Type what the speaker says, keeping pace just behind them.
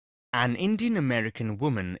An Indian-American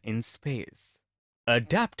Woman in Space.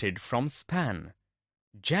 Adapted from Span.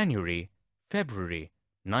 January-February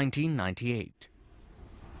 1998.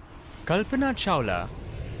 Kalpana Chawla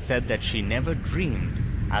said that she never dreamed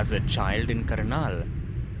as a child in Karnal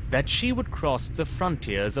that she would cross the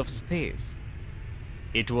frontiers of space.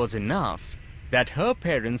 It was enough that her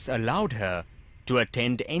parents allowed her to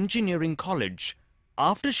attend engineering college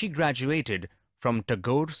after she graduated from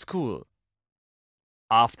Tagore School.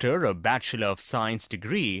 After a Bachelor of Science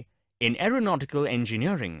degree in aeronautical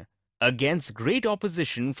engineering, against great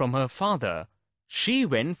opposition from her father, she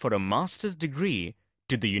went for a master's degree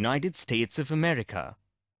to the United States of America.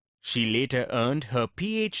 She later earned her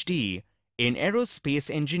PhD in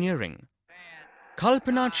aerospace engineering.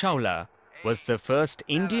 Kalpana Chawla was the first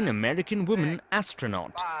Indian-American woman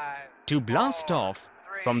astronaut to blast off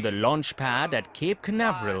from the launch pad at Cape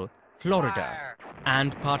Canaveral, Florida,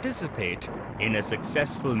 and participate in a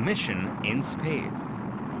successful mission in space.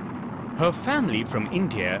 Her family from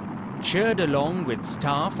India cheered along with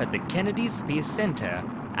staff at the Kennedy Space Center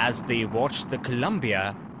as they watched the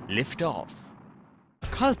Columbia lift off.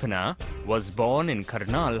 Kalpana was born in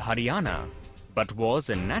Karnal, Haryana, but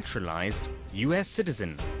was a naturalized US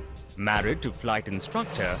citizen, married to flight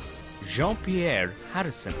instructor Jean-Pierre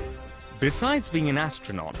Harrison. Besides being an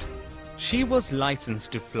astronaut, she was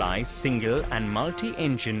licensed to fly single and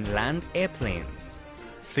multi-engine land airplanes,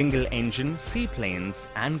 single-engine seaplanes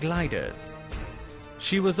and gliders.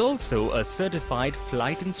 She was also a certified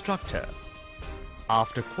flight instructor.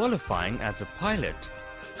 After qualifying as a pilot,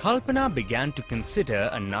 Kalpana began to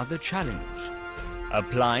consider another challenge,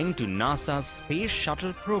 applying to NASA's Space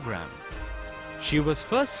Shuttle program. She was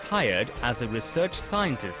first hired as a research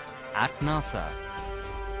scientist at NASA.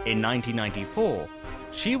 In 1994,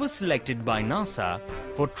 she was selected by NASA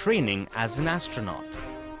for training as an astronaut.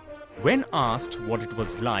 When asked what it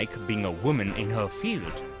was like being a woman in her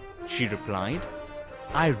field, she replied,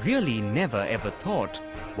 "I really never ever thought,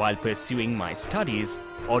 while pursuing my studies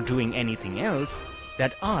or doing anything else,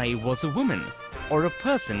 that I was a woman or a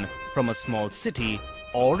person from a small city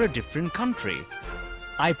or a different country.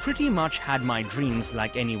 I pretty much had my dreams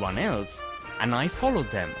like anyone else, and I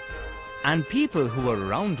followed them. And people who were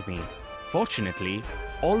around me, fortunately,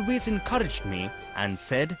 always encouraged me and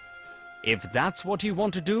said, 'If that's what you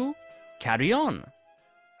want to do, carry on.'"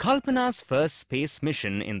 Kalpana's first space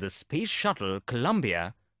mission in the Space Shuttle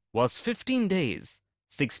Columbia was 15 days,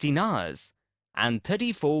 16 hours, and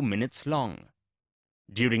 34 minutes long.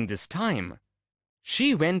 During this time,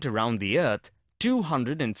 she went around the Earth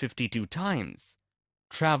 252 times,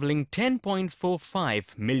 traveling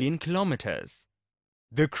 10.45 million kilometers.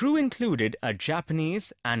 The crew included a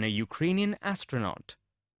Japanese and a Ukrainian astronaut.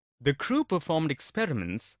 The crew performed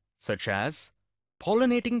experiments such as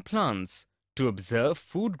pollinating plants to observe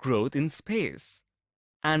food growth in space,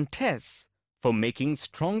 and tests for making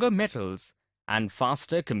stronger metals and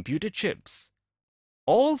faster computer chips,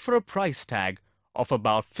 all for a price tag of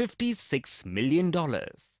about $56 million.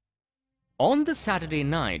 On the Saturday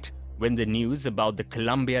night, when the news about the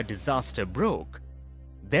Columbia disaster broke,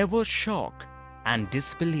 there was shock and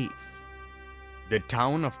disbelief. The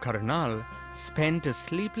town of Karnal spent a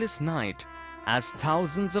sleepless night as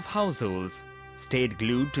thousands of households stayed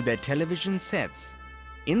glued to their television sets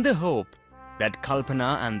in the hope that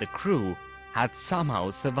Kalpana and the crew had somehow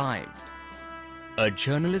survived. A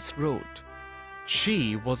journalist wrote,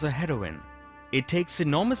 "She was a heroine. It takes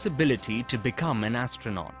enormous ability to become an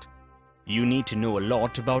astronaut. You need to know a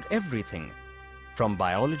lot about everything, from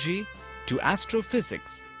biology to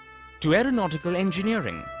astrophysics to aeronautical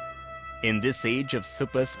engineering. In this age of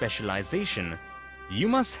super specialization, you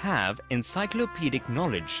must have encyclopedic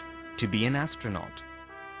knowledge to be an astronaut."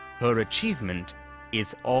 Her achievement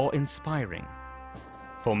is awe-inspiring.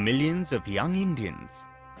 For millions of young Indians,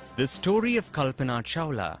 the story of Kalpana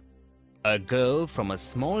Chawla, a girl from a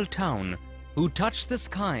small town who touched the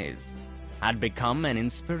skies, had become an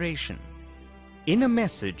inspiration. In a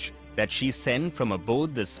message that she sent from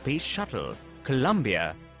aboard the Space Shuttle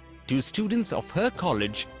Columbia to students of her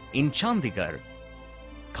college in Chandigarh,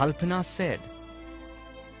 Kalpana said,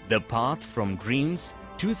 "The path from dreams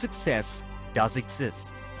to success does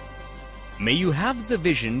exist. May you have the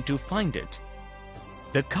vision to find it,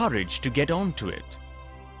 the courage to get onto it.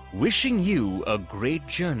 Wishing you a great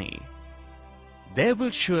journey. There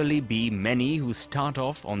will surely be many who start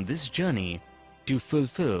off on this journey to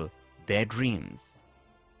fulfill their dreams."